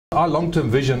Our long-term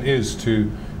vision is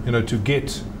to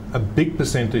get a big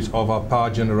percentage of our power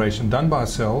generation done by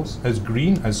ourselves, as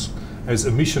green, as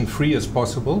emission-free as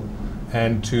possible,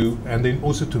 and then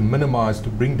also to minimize, to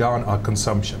bring down our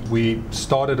consumption. We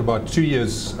started about 2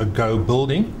 years ago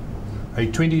building a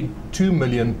 22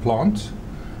 million plant.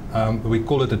 We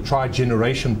call it a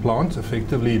trigeneration plant.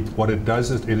 Effectively, what it does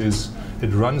is it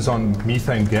runs on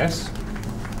methane gas.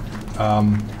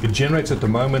 It generates at the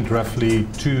moment roughly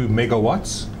 2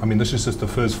 megawatts. I mean, this is just the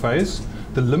first phase.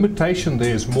 The limitation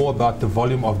there is more about the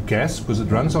volume of gas, because it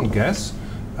runs on gas,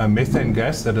 methane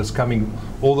gas that is coming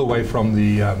all the way from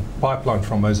the pipeline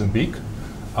from Mozambique.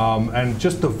 And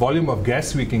just the volume of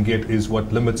gas we can get is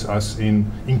what limits us in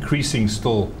increasing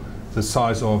still the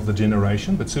size of the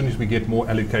generation. But as soon as we get more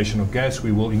allocation of gas,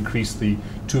 we will increase the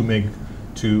 2 meg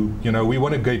to, we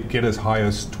want to get as high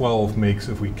as 12 megs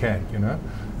if we can,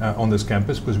 on this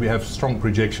campus, because we have strong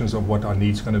projections of what our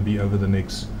needs are going to be over the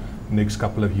next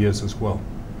couple of years as well.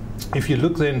 If you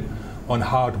look then on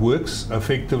how it works,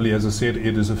 effectively, as I said,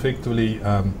 it is effectively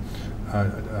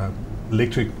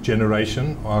electric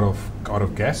generation out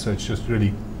of gas. So it's just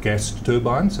really gas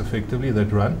turbines effectively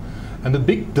that run. And the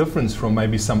big difference from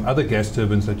maybe some other gas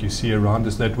turbines that you see around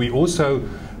is that we also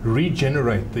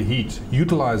regenerate the heat,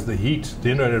 utilize the heat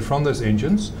generated from those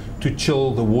engines to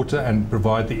chill the water and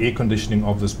provide the air conditioning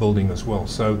of this building as well.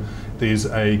 So there's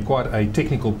quite a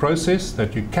technical process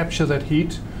that you capture that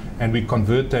heat and we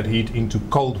convert that heat into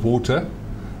cold water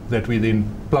that we then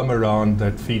plumb around,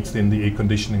 that feeds then the air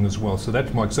conditioning as well. So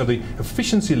so the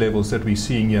efficiency levels that we're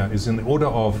seeing here is in the order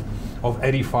of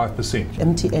 85%.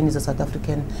 MTN is a South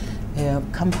African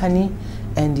company,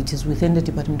 and it is within the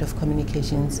Department of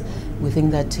Communications. We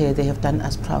think that they have done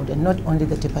us proud, and not only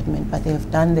the department, but they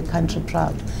have done the country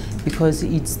proud, because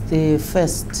it's the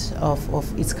first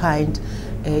of its kind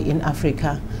in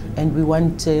Africa. And we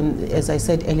want, as I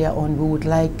said earlier on, we would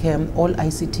like all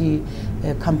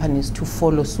ICT companies to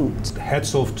follow suit.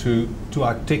 Hats off to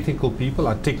our technical people,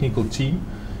 our technical team.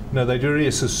 There really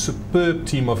is a superb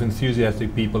team of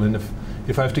enthusiastic people, and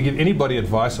if I have to give anybody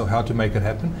advice of how to make it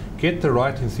happen, get the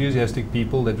right enthusiastic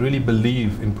people that really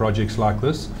believe in projects like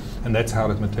this, and that's how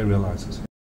it materializes.